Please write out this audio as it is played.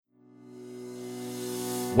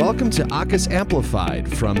Welcome to ACUS Amplified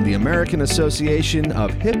from the American Association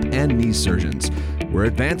of Hip and Knee Surgeons. We're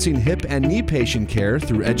advancing hip and knee patient care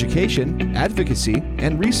through education, advocacy,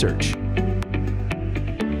 and research.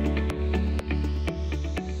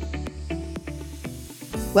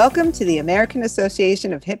 Welcome to the American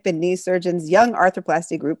Association of Hip and Knee Surgeons Young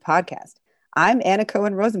Arthroplasty Group podcast. I'm Anna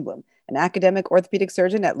Cohen Rosenblum, an academic orthopedic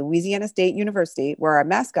surgeon at Louisiana State University, where our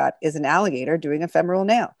mascot is an alligator doing a femoral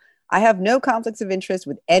nail. I have no conflicts of interest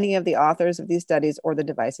with any of the authors of these studies or the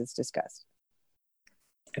devices discussed.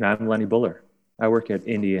 And I'm Lenny Buller. I work at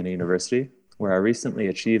Indiana University, where I recently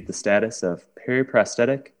achieved the status of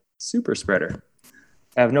periprosthetic super spreader.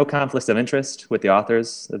 I have no conflicts of interest with the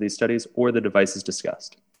authors of these studies or the devices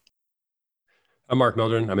discussed. I'm Mark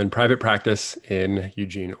Mildren. I'm in private practice in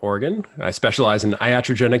Eugene, Oregon. I specialize in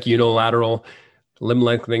iatrogenic unilateral limb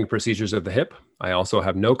lengthening procedures of the hip. I also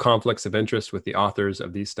have no conflicts of interest with the authors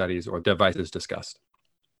of these studies or devices discussed.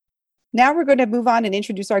 Now we're going to move on and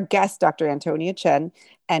introduce our guest, Dr. Antonia Chen,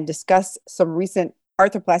 and discuss some recent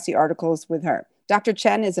arthroplasty articles with her. Dr.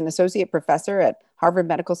 Chen is an associate professor at Harvard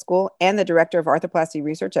Medical School and the director of arthroplasty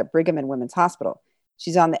research at Brigham and Women's Hospital.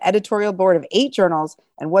 She's on the editorial board of 8 journals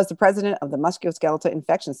and was the president of the Musculoskeletal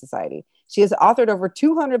Infection Society. She has authored over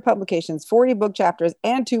 200 publications, 40 book chapters,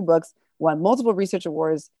 and 2 books, won multiple research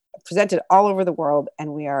awards, presented all over the world,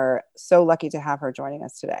 and we are so lucky to have her joining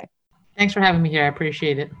us today. Thanks for having me here. I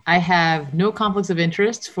appreciate it. I have no conflicts of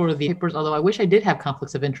interest for the hippers, although I wish I did have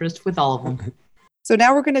conflicts of interest with all of them. So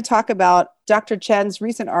now we're going to talk about Dr. Chen's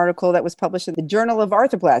recent article that was published in the Journal of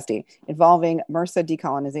Arthroplasty involving MRSA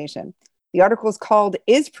decolonization. The article is called,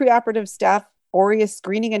 "Is Preoperative Staph aureus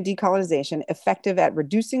Screening and Decolonization Effective at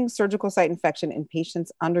Reducing Surgical Site Infection in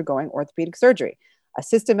Patients Undergoing Orthopedic Surgery? A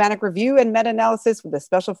systematic review and meta-analysis with a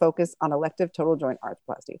special focus on elective total joint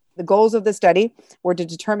arthroplasty." The goals of the study were to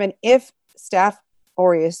determine if Staph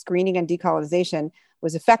aureus screening and decolonization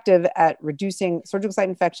was effective at reducing surgical site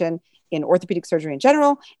infection in orthopedic surgery in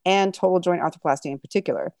general and total joint arthroplasty in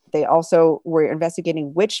particular. They also were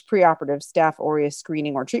investigating which preoperative Staph aureus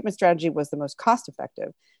screening or treatment strategy was the most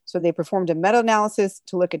cost-effective. So they performed a meta-analysis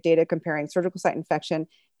to look at data comparing surgical site infection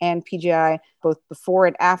and PGI both before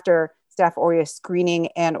and after Staph aureus screening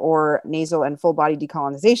and or nasal and full body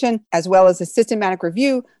decolonization, as well as a systematic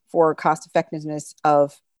review for cost effectiveness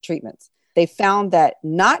of treatments. They found that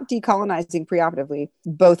not decolonizing preoperatively,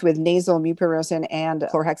 both with nasal mupirocin and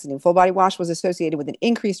chlorhexidine full body wash, was associated with an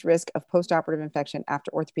increased risk of postoperative infection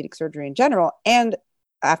after orthopedic surgery in general and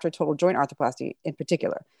after total joint arthroplasty in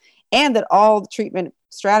particular. And that all treatment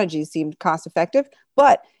strategies seemed cost effective,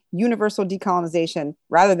 but universal decolonization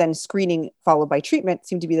rather than screening followed by treatment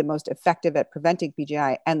seemed to be the most effective at preventing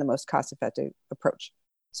PGI and the most cost-effective approach.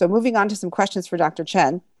 So moving on to some questions for Dr.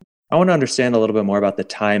 Chen. I want to understand a little bit more about the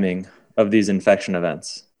timing of these infection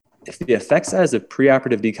events. If the effect size of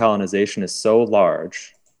preoperative decolonization is so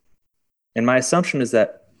large, and my assumption is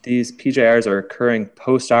that these PJRs are occurring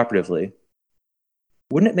postoperatively,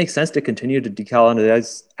 wouldn't it make sense to continue to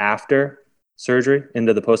decolonize after surgery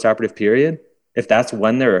into the postoperative period, if that's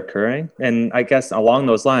when they're occurring? And I guess along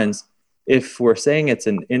those lines, if we're saying it's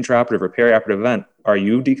an intraoperative or perioperative event, are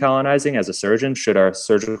you decolonizing as a surgeon? Should our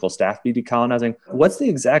surgical staff be decolonizing? What's the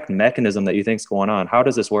exact mechanism that you think is going on? How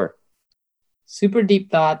does this work? Super deep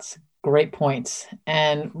thoughts, great points.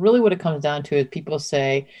 And really what it comes down to is people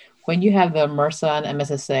say, when you have the MRSA and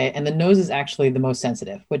MSSA, and the nose is actually the most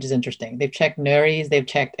sensitive, which is interesting. They've checked nares, they've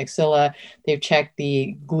checked axilla, they've checked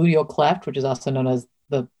the gluteal cleft, which is also known as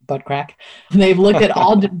the butt crack. They've looked at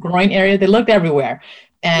all the groin areas. They looked everywhere.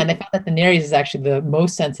 And they found that the nares is actually the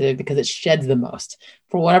most sensitive because it sheds the most.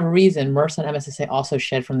 For whatever reason, MRSA and MSSA also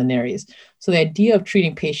shed from the nares. So the idea of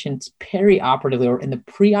treating patients perioperatively or in the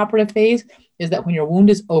preoperative phase is that when your wound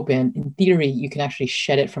is open, in theory, you can actually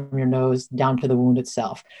shed it from your nose down to the wound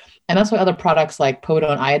itself. And that's why other products like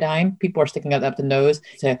povidone iodine, people are sticking up the nose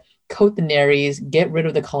to coat the nares, get rid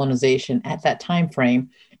of the colonization at that time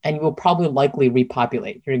frame, and you will probably likely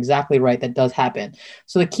repopulate. You're exactly right. That does happen.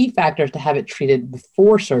 So the key factor is to have it treated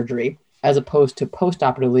before surgery as opposed to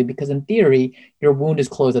postoperatively, because in theory, your wound is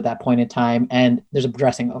closed at that point in time and there's a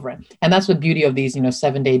dressing over it. And that's the beauty of these,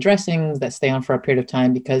 7-day dressings that stay on for a period of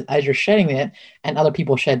time, because as you're shedding it and other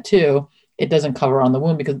people shed too, it doesn't cover on the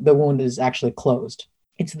wound because the wound is actually closed.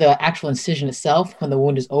 It's the actual incision itself, when the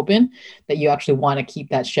wound is open, that you actually want to keep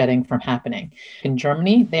that shedding from happening. In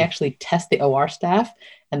Germany, they actually test the OR staff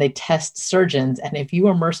and they test surgeons. And if you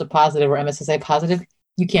are MRSA positive or MSSA positive,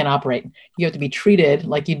 you can't operate. You have to be treated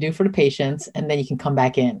like you do for the patients, and then you can come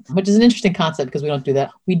back in, which is an interesting concept because we don't do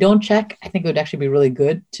that. We don't check. I think it would actually be really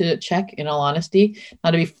good to check, in all honesty.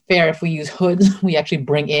 Now, to be fair, if we use hoods, we actually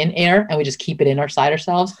bring in air and we just keep it inside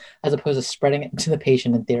ourselves as opposed to spreading it to the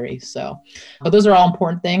patient in theory. So, but those are all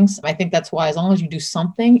important things. I think that's why, as long as you do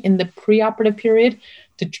something in the preoperative period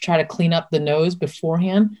to try to clean up the nose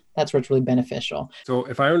beforehand, that's where it's really beneficial. So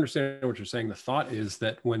if I understand what you're saying, the thought is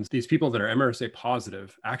that when these people that are MRSA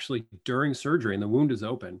positive, actually during surgery and the wound is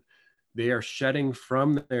open, they are shedding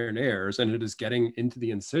from their nares and it is getting into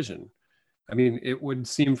the incision. I mean, it would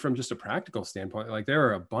seem from just a practical standpoint, like there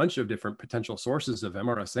are a bunch of different potential sources of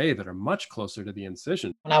MRSA that are much closer to the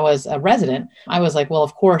incision. When I was a resident, I was like, well,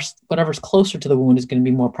 of course, whatever's closer to the wound is going to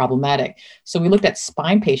be more problematic. So we looked at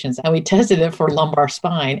spine patients and we tested it for lumbar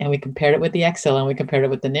spine and we compared it with the axilla and we compared it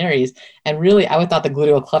with the nares. And really, I would thought the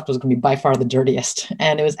gluteal cleft was going to be by far the dirtiest.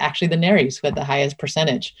 And it was actually the nares who had the highest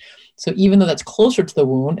percentage. So even though that's closer to the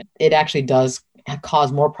wound, it actually does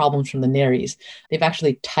cause more problems from the nares. They've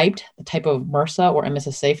actually typed the type of MRSA or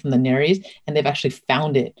MSSA from the nares, and they've actually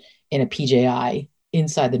found it in a PJI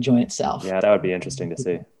inside the joint itself. Yeah, that would be interesting to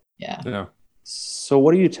see. Yeah. So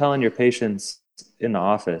what are you telling your patients in the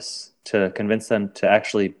office to convince them to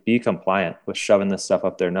actually be compliant with shoving this stuff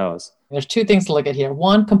up their nose? There's two things to look at here.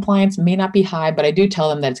 One, compliance may not be high, but I do tell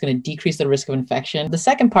them that it's going to decrease the risk of infection. The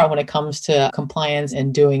second part when it comes to compliance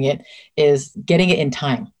and doing it is getting it in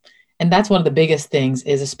time. And that's one of the biggest things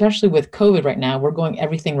is, especially with COVID right now, we're going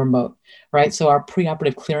everything remote, right? So our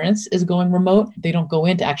preoperative clearance is going remote. They don't go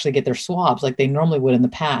in to actually get their swabs like they normally would in the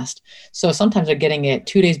past. So sometimes they're getting it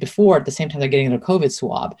 2 days before at the same time they're getting their COVID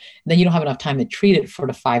swab. And then you don't have enough time to treat it for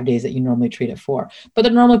the 5 days that you normally treat it for. But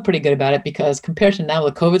they're normally pretty good about it because compared to now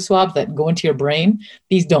with COVID swabs that go into your brain,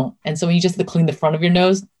 these don't. And so when you just have to clean the front of your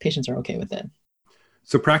nose, patients are okay with it.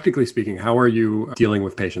 So practically speaking, how are you dealing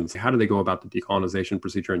with patients? How do they go about the decolonization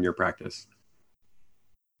procedure in your practice?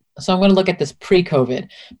 So I'm going to look at this pre-COVID,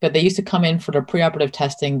 but they used to come in for their preoperative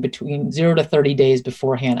testing between 0 to 30 days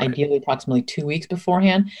beforehand, right. Ideally approximately 2 weeks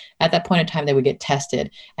beforehand. At that point in time, they would get tested,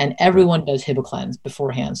 and everyone does HIBA-cleanse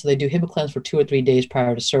beforehand. So they do HIBA-cleanse for 2 or 3 days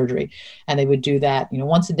prior to surgery, and they would do that,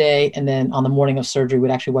 once a day, and then on the morning of surgery,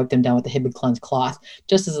 would actually wipe them down with the HIBA-cleanse cloth,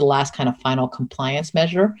 just as the last kind of final compliance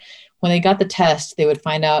measure. When they got the test, they would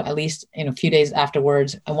find out at least a few days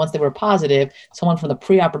afterwards. And once they were positive, someone from the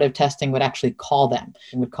preoperative testing would actually call them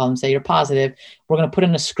and would call them, say, you're positive. We're going to put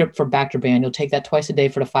in a script for Bactroban. You'll take that twice a day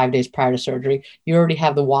for the 5 days prior to surgery. You already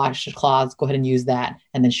have the washcloths. Go ahead and use that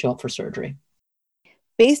and then show up for surgery.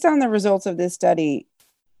 Based on the results of this study,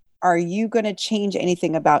 are you going to change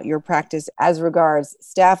anything about your practice as regards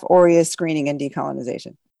Staph aureus screening and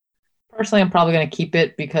decolonization? Personally, I'm probably going to keep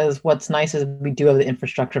it because what's nice is we do have the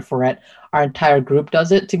infrastructure for it. Our entire group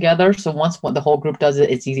does it together. So once the whole group does it,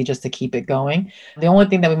 it's easy just to keep it going. The only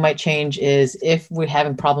thing that we might change is if we're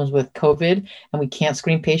having problems with COVID and we can't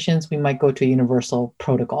screen patients, we might go to a universal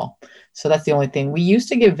protocol. So that's the only thing. We used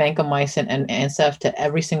to give vancomycin and Ancef to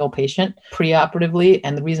every single patient preoperatively.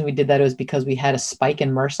 And the reason we did that was because we had a spike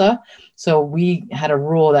in MRSA. So we had a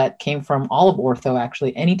rule that came from all of ortho,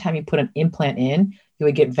 actually. Anytime you put an implant in, you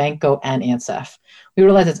would get Vanco and Ancef. We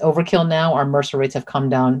realize it's overkill now. Our MRSA rates have come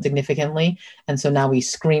down significantly. And so now we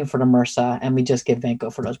screen for the MRSA and we just give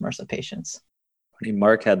Vanco for those MRSA patients.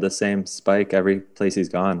 Mark had the same spike every place he's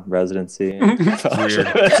gone, residency. It's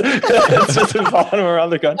weird. It's just been following him around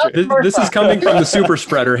the country. This is coming from the super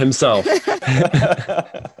spreader himself.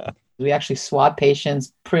 We actually swab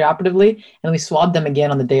patients preoperatively and we swabbed them again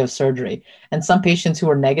on the day of surgery. And some patients who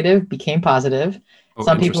were negative became positive.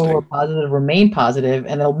 Some people who were positive remained positive,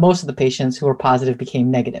 and then most of the patients who were positive became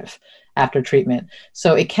negative after treatment.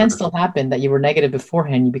 So it can still happen that you were negative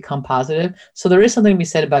beforehand, you become positive. So there is something to be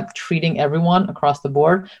said about treating everyone across the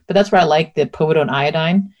board, but that's where I like the povidone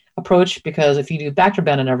iodine approach, because if you do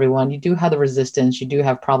Bactroban on everyone, you do have the resistance, you do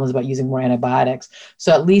have problems about using more antibiotics.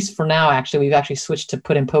 So at least for now, actually, we've actually switched to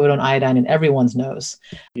putting povidone iodine in everyone's nose.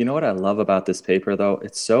 You know what I love about this paper, though?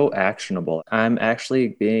 It's so actionable. I'm actually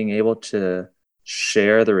being able to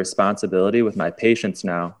share the responsibility with my patients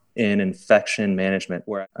now in infection management.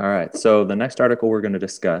 All right, so the next article we're going to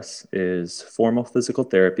discuss is formal physical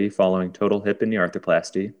therapy following total hip and knee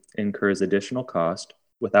arthroplasty incurs additional cost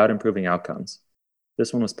without improving outcomes.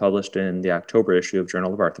 This one was published in the October issue of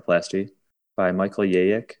Journal of Arthroplasty by Michael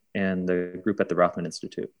YAG and the group at the Rothman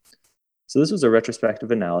Institute. So this was a retrospective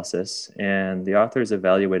analysis, and the authors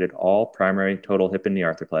evaluated all primary total hip and knee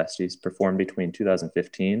arthroplasties performed between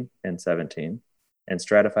 2015 and 17 and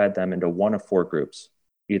stratified them into one of 4 groups,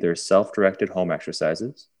 either self-directed home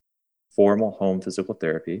exercises, formal home physical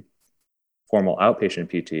therapy, formal outpatient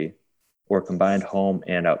PT, or combined home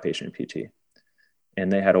and outpatient PT. And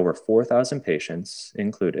they had over 4,000 patients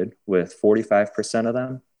included, with 45% of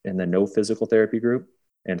them in the no physical therapy group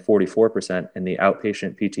and 44% in the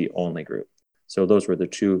outpatient PT only group. So those were the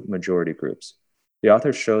two majority groups. The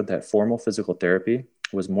authors showed that formal physical therapy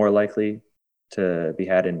was more likely to be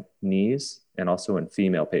had in knees and also in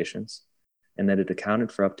female patients, and that it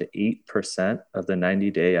accounted for up to 8% of the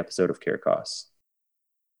 90-day episode of care costs.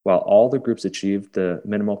 While all the groups achieved the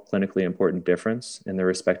minimal clinically important difference in their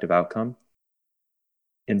respective outcome,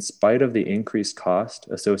 in spite of the increased cost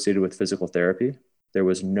associated with physical therapy, there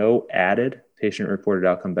was no added patient-reported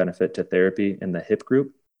outcome benefit to therapy in the hip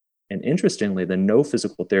group. And interestingly, the no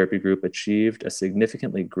physical therapy group achieved a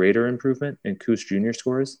significantly greater improvement in Coos Jr.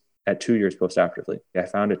 scores at 2 years postoperatively. I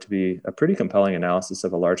found it to be a pretty compelling analysis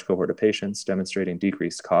of a large cohort of patients demonstrating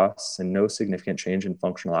decreased costs and no significant change in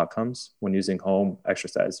functional outcomes when using home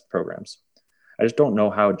exercise programs. I just don't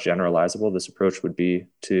know how generalizable this approach would be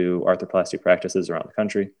to arthroplasty practices around the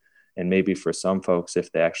country. And maybe for some folks,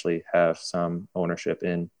 if they actually have some ownership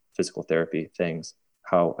in physical therapy things,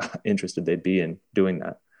 how interested they'd be in doing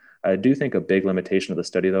that. I do think a big limitation of the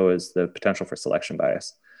study, though, is the potential for selection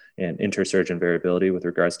bias and intersurgeon variability with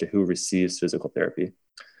regards to who receives physical therapy.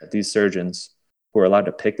 These surgeons who are allowed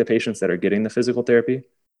to pick the patients that are getting the physical therapy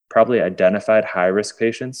probably identified high-risk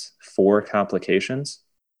patients for complications.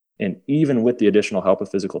 And even with the additional help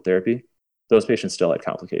of physical therapy, those patients still had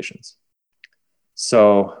complications.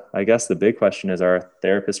 So I guess the big question is, are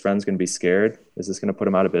therapist friends going to be scared? Is this going to put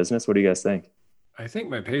them out of business? What do you guys think? I think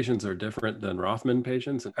my patients are different than Rothman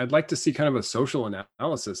patients. I'd like to see kind of a social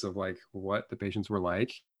analysis of like what the patients were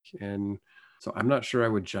like. And so I'm not sure I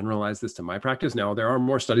would generalize this to my practice. Now, there are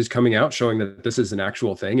more studies coming out showing that this is an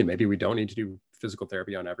actual thing, and maybe we don't need to do physical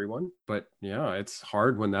therapy on everyone. But yeah, it's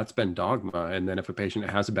hard when that's been dogma. And then if a patient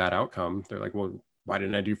has a bad outcome, they're like, well, why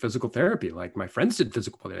didn't I do physical therapy? Like my friends did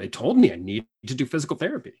physical therapy. They told me I need to do physical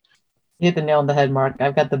therapy. You hit the nail on the head, Mark.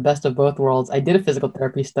 I've got the best of both worlds. I did a physical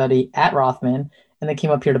therapy study at Rothman and then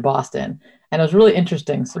came up here to Boston. And it was really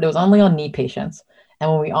interesting. So it was only on knee patients.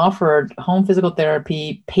 And when we offered home physical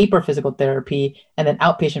therapy, paper physical therapy, and then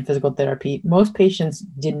outpatient physical therapy, most patients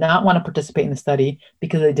did not want to participate in the study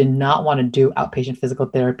because they did not want to do outpatient physical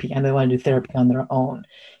therapy and they want to do therapy on their own.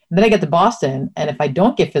 And then I get to Boston, and if I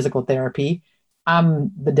don't get physical therapy,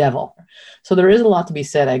 I'm the devil. So there is a lot to be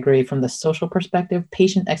said, I agree, from the social perspective,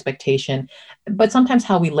 patient expectation, but sometimes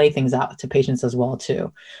how we lay things out to patients as well,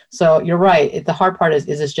 too. So you're right. The hard part is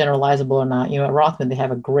this generalizable or not? You know, at Rothman, they have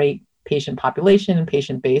a great patient population and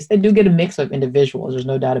patient base. They do get a mix of individuals. There's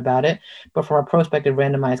no doubt about it. But from a prospective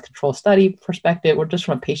randomized control study perspective, or just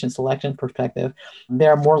from a patient selection perspective,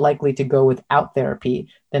 they're more likely to go without therapy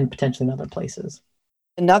than potentially in other places.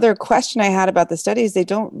 Another question I had about the study is they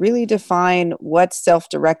don't really define what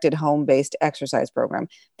self-directed home-based exercise program.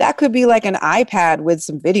 That could be like an iPad with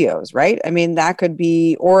some videos, right? I mean, that could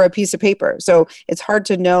be, or a piece of paper. So it's hard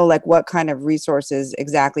to know like what kind of resources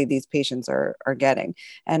exactly these patients are getting.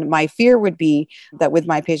 And my fear would be that with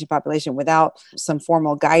my patient population, without some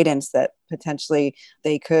formal guidance, that potentially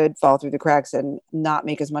they could fall through the cracks and not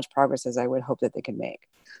make as much progress as I would hope that they could make.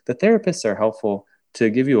 The therapists are helpful to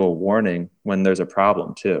give you a warning when there's a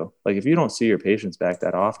problem too. Like if you don't see your patients back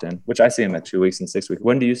that often, which I see them at 2 weeks and 6 weeks.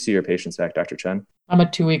 When do you see your patients back, Dr. Chen? I'm a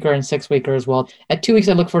 2-weeker and 6-weeker as well. At 2 weeks,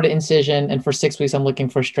 I look for the incision, and for 6 weeks, I'm looking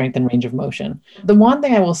for strength and range of motion. The one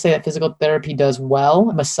thing I will say that physical therapy does well,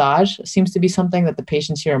 massage seems to be something that the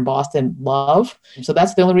patients here in Boston love. So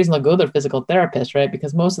that's the only reason they'll go to their physical therapist, right?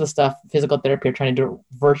 Because most of the stuff physical therapy are trying to do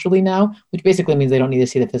virtually now, which basically means they don't need to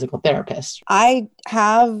see the physical therapist. I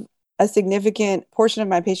have a significant portion of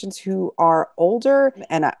my patients who are older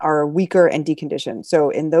and are weaker and deconditioned. So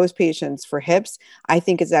in those patients for hips, I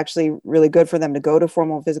think it's actually really good for them to go to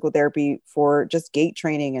formal physical therapy for just gait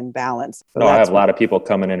training and balance. No, I have a lot of people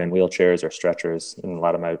coming in wheelchairs or stretchers in a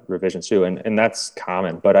lot of my revisions too. And that's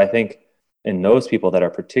common. But I think in those people that are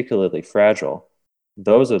particularly fragile,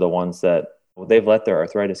 those are the ones that they've let their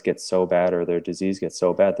arthritis get so bad or their disease get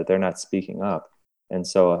so bad that they're not speaking up. And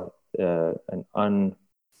so an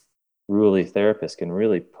unruly therapist can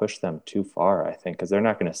really push them too far, I think, because they're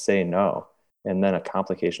not going to say no. And then a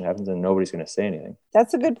complication happens and nobody's going to say anything.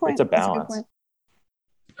 That's a good point. It's a balance.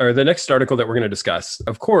 Or the next article that we're going to discuss,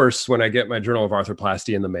 of course, when I get my Journal of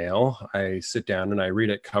Arthroplasty in the mail, I sit down and I read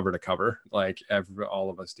it cover to cover, like all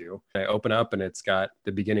of us do. I open up and it's got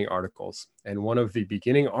the beginning articles. And one of the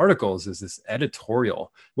beginning articles is this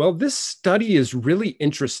editorial. Well, this study is really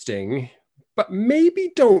interesting, but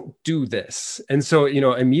maybe don't do this. And so,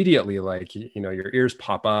 immediately, like, your ears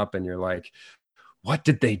pop up and you're like, What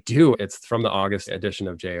did they do? It's from the August edition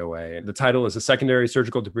of JOA. The title is "A Secondary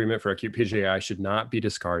Surgical Debridement for Acute PJI Should Not Be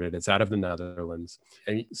Discarded." It's out of the Netherlands.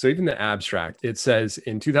 And so even the abstract, it says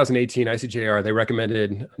in 2018 ICJR, they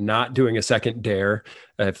recommended not doing a second DARE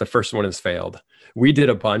if the first one has failed. We did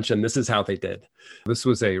a bunch, and this is how they did. This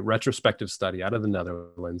was a retrospective study out of the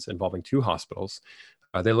Netherlands involving 2 hospitals.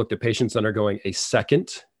 They looked at patients undergoing a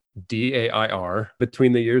second DAIR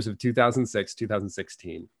between the years of 2006,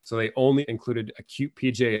 2016. So they only included acute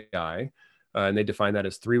PJI, and they defined that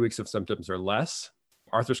as 3 weeks of symptoms or less.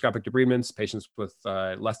 Arthroscopic debridements, patients with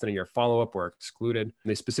less than a year follow-up were excluded.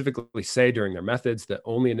 And they specifically say during their methods that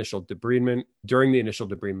during the initial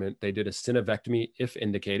debridement, they did a synovectomy if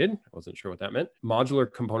indicated. I wasn't sure what that meant.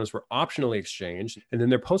 Modular components were optionally exchanged. And then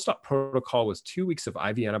their post-op protocol was 2 weeks of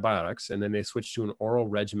IV antibiotics, and then they switched to an oral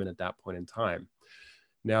regimen at that point in time.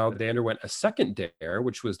 Now, they underwent a second DARE,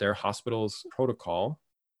 which was their hospital's protocol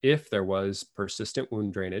if there was persistent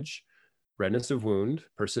wound drainage, redness of wound,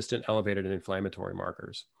 persistent elevated and inflammatory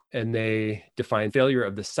markers. And they defined failure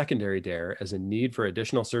of the secondary DARE as a need for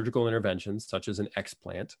additional surgical interventions, such as an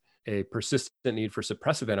explant, a persistent need for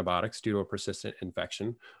suppressive antibiotics due to a persistent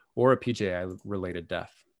infection, or a PJI-related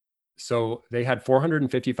death. So they had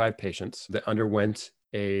 455 patients that underwent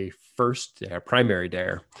a first DARE, primary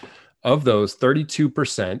DARE. Of those,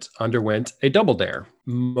 32% underwent a double DARE,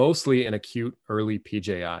 mostly in acute early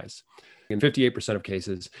PJIs. In 58% of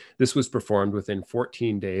cases, this was performed within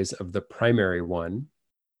 14 days of the primary one.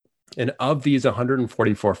 And of these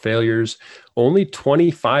 144 failures, only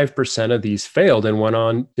 25% of these failed and went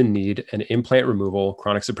on to need an implant removal,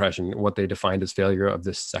 chronic suppression, what they defined as failure of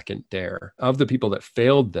the second DARE. Of the people that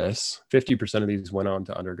failed this, 50% of these went on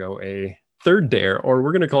to undergo a third DARE, or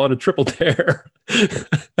we're going to call it a triple DARE.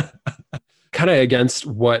 Kind of against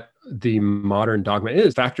what the modern dogma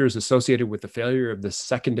is. Factors associated with the failure of the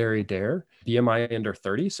secondary DARE, BMI under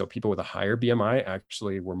 30. So people with a higher BMI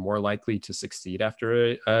actually were more likely to succeed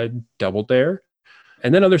after a double DARE.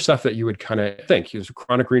 And then other stuff that you would kind of think,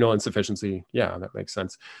 chronic renal insufficiency. Yeah, that makes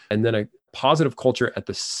sense. And then a positive culture at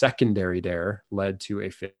the secondary DARE led to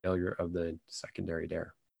a failure of the secondary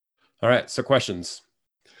DARE. All right, so questions.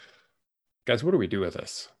 Guys, what do we do with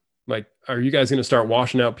this? Like, are you guys going to start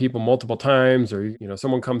washing out people multiple times? Or,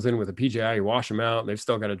 someone comes in with a PJI, you wash them out, and they've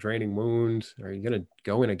still got a draining wound. Are you going to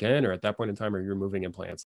go in again? Or at that point in time, are you removing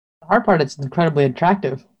implants? The hard part, it's incredibly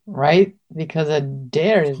attractive, right? Because a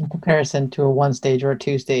DARE is in comparison to a 1-stage or a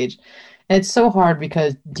 2-stage. And it's so hard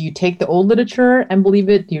because do you take the old literature and believe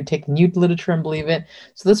it? Do you take the new literature and believe it?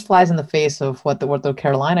 So this flies in the face of what the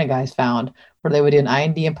Carolina guys found, where they would do an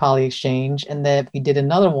IND and poly exchange. And then if we did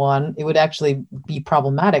another one, it would actually be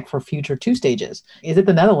problematic for future 2 stages. Is it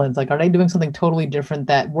the Netherlands? Like, are they doing something totally different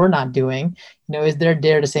that we're not doing? Is their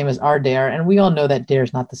DARE the same as our DARE? And we all know that DARE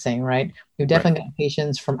is not the same, right? We've definitely got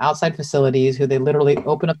patients from outside facilities who they literally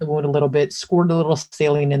open up the wound a little bit, squirt a little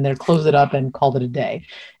saline in there, close it up, and called it a day.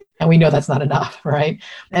 And we know that's not enough, right?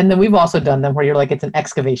 And then we've also done them where you're like, it's an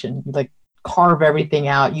excavation. You like carve everything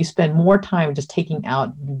out. You spend more time just taking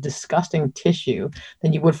out disgusting tissue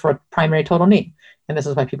than you would for a primary total knee. And this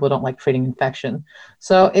is why people don't like treating infection.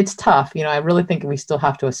 So it's tough. I really think we still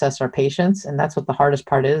have to assess our patients. And that's what the hardest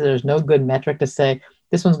part is. There's no good metric to say,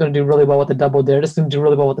 this one's going to do really well with the double DARE. This is going to do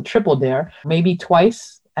really well with the triple DARE. Maybe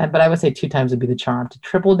twice, but I would say 2 times would be the charm. To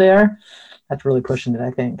triple DARE, that's really pushing it,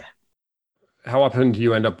 I think. How often do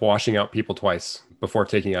you end up washing out people twice before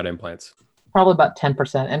taking out implants? Probably about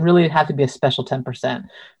 10%. And really, it'd have to be a special 10%.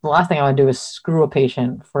 The last thing I want to do is screw a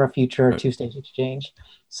patient for a future 2-stage exchange.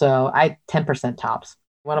 So 10% tops.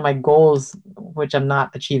 One of my goals, which I'm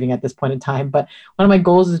not achieving at this point in time, but one of my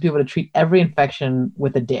goals is to be able to treat every infection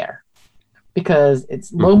with a DARE, because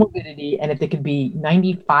it's low morbidity. And if they could be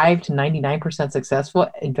 95 to 99%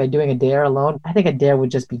 successful by doing a DARE alone, I think a DARE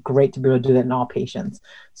would just be great to be able to do that in all patients.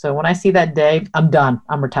 So when I see that day, I'm done.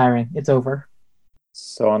 I'm retiring. It's over.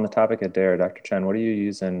 So on the topic of DARE, Dr. Chen, what are you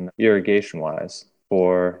using irrigation-wise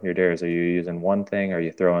for your DAREs? Are you using one thing? Or are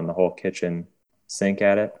you throwing the whole kitchen sink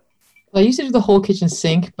at it? Well, I used to do the whole kitchen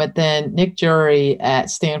sink, but then Nick Jury at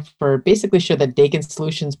Stanford basically showed that Dakin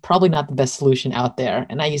solution is probably not the best solution out there.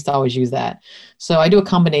 And I used to always use that. So I do a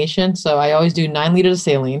combination. So I always do 9 liters of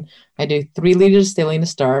saline. I do 3 liters of saline to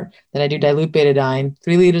start. Then I do dilute betadine,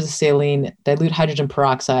 3 liters of saline, dilute hydrogen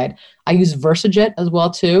peroxide. I use Versajet as well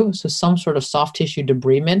too. So some sort of soft tissue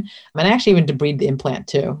debridement. I actually even debride the implant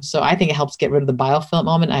too. So I think it helps get rid of the biofilm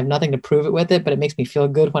element. I have nothing to prove it with it, but it makes me feel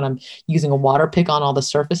good when I'm using a water pick on all the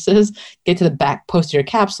surfaces, get to the back posterior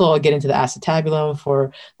capsule, get into the acetabulum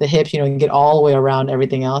for the hips, and get all the way around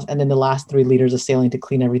everything else. And then the last 3 liters of saline to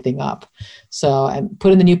clean everything up. So I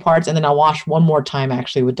put in the new parts, and then I'll wash one more time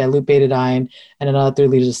actually with dilute with betadine, and another 3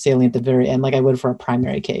 liters of saline at the very end, like I would for a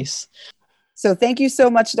primary case. So thank you so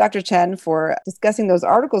much, Dr. Chen, for discussing those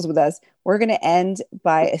articles with us. We're going to end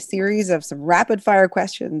by a series of some rapid fire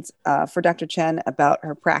questions for Dr. Chen about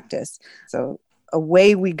her practice. So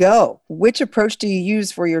away we go. Which approach do you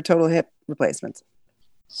use for your total hip replacements?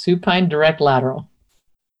 Supine direct lateral.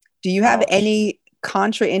 Do you have any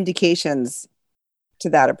contraindications to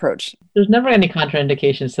that approach? There's never any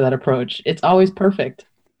contraindications to that approach. It's always perfect.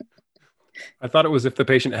 I thought it was if the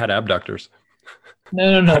patient had abductors.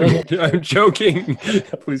 No. I'm joking.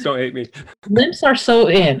 Please don't hate me. Limps are so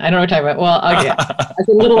in. I don't know what you're talking about. Well, okay. As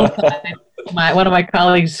a little one of my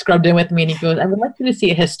colleagues scrubbed in with me and he goes, I would like you to see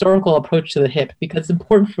a historical approach to the hip because it's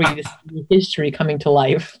important for you to see history coming to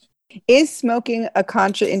life. Is smoking a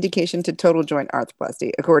contraindication to total joint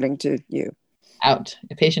arthroplasty, according to you? Out.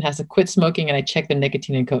 A patient has to quit smoking and I check their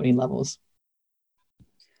nicotine and cotinine levels.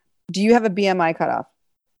 Do you have a BMI cutoff?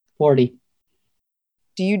 40.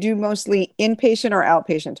 Do you do mostly inpatient or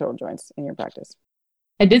outpatient total joints in your practice?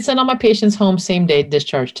 I did send all my patients home same day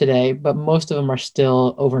discharge today, but most of them are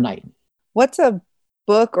still overnight. What's a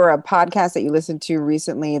book or a podcast that you listened to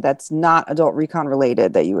recently that's not adult recon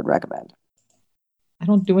related that you would recommend? I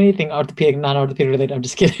don't do anything orthopedic, non-orthopedic related. I'm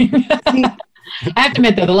just kidding. I have to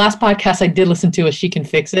admit, though, the last podcast I did listen to was She Can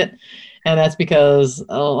Fix It. And that's because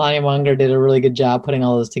Lonnie Munger did a really good job putting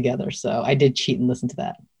all those together. So I did cheat and listen to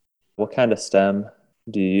that. What kind of stem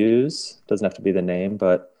do you use? Doesn't have to be the name,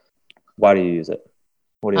 but why do you use it?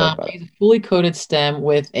 What do you like about I use it? a fully coated stem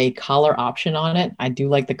with a collar option on it. I do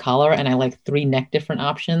like the collar and I like 3 neck different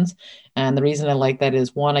options. And the reason I like that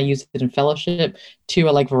is 1, I use it in fellowship. 2,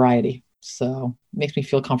 I like variety. So it makes me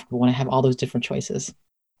feel comfortable when I have all those different choices.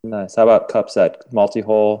 Nice. How about cup set?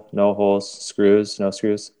 Multi-hole, no holes, screws, no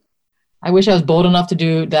screws? I wish I was bold enough to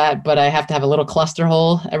do that, but I have to have a little cluster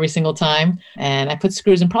hole every single time. And I put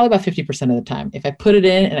screws in probably about 50% of the time. If I put it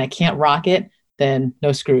in and I can't rock it, then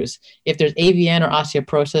no screws. If there's AVN or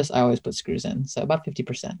osteoporosis, I always put screws in. So about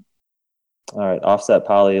 50%. All right. Offset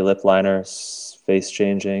poly, lip liners, face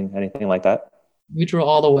changing, anything like that? Neutral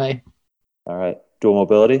all the way. All right. Dual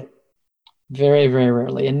mobility? Very, very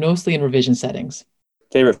rarely, and mostly in revision settings.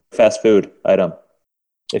 Favorite fast food item,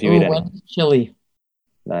 if you eat any? Chili.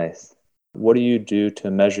 Nice. What do you do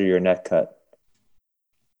to measure your neck cut?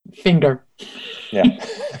 Finger. Yeah.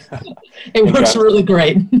 It works really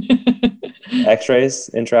great. X-rays,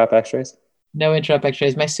 intraop X-rays? No intraop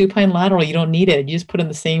X-rays. My supine lateral, you don't need it. You just put it in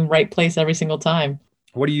the same right place every single time.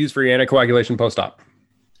 What do you use for your anticoagulation post-op?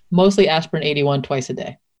 Mostly aspirin 81 twice a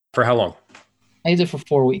day. For how long? I use it for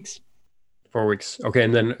 4 weeks. 4 weeks. Okay.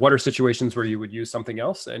 And then what are situations where you would use something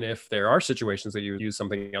else? And if there are situations that you use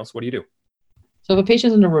something else, what do you do? So if a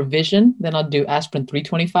patient's in a revision, then I'll do aspirin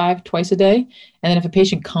 325 twice a day. And then if a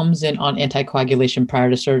patient comes in on anticoagulation prior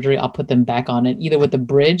to surgery, I'll put them back on it, either with the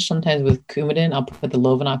bridge, sometimes with Coumadin, I'll put the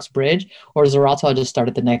Lovenox bridge, or Xarelto, I'll just start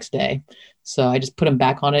it the next day. So I just put them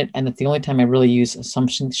back on it. And that's the only time I really use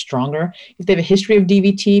something stronger. If they have a history of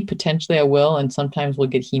DVT, potentially I will. And sometimes we'll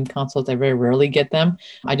get heme consults. I very rarely get them.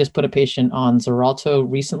 I just put a patient on Xarelto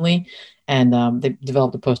recently, and they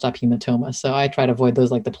developed a post-op hematoma. So I try to avoid those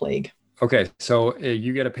like the plague. Okay, so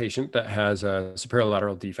you get a patient that has a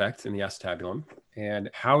superolateral defect in the acetabulum.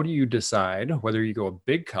 And how do you decide whether you go a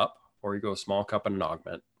big cup or you go a small cup and an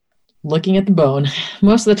augment? Looking at the bone.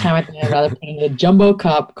 Most of the time, I think I'd rather put in a jumbo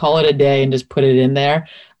cup, call it a day, and just put it in there.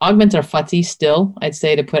 Augments are futzy still, I'd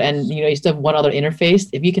say, to put, and you still have one other interface.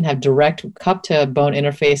 If you can have direct cup to bone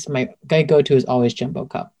interface, my go-to is always jumbo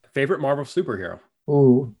cup. Favorite Marvel superhero?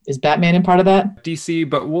 Ooh, is Batman in part of that? DC,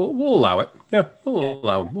 but we'll allow it. Yeah, we'll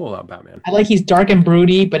allow Batman. I like he's dark and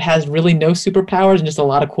broody, but has really no superpowers and just a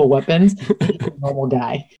lot of cool weapons. He's a normal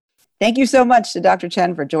guy. Thank you so much to Dr.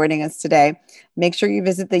 Chen for joining us today. Make sure you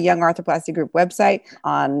visit the Young Arthroplasty Group website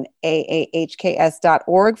on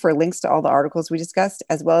aahks.org for links to all the articles we discussed,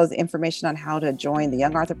 as well as information on how to join the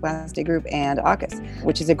Young Arthroplasty Group and AUKUS,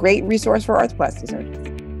 which is a great resource for arthroplasty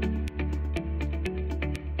surgeons.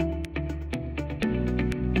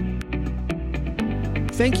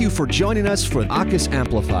 Thank you for joining us for AUKUS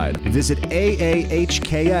Amplified. Visit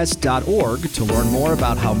aahks.org to learn more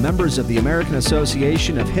about how members of the American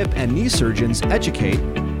Association of Hip and Knee Surgeons educate,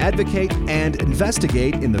 advocate, and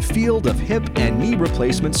investigate in the field of hip and knee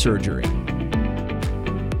replacement surgery.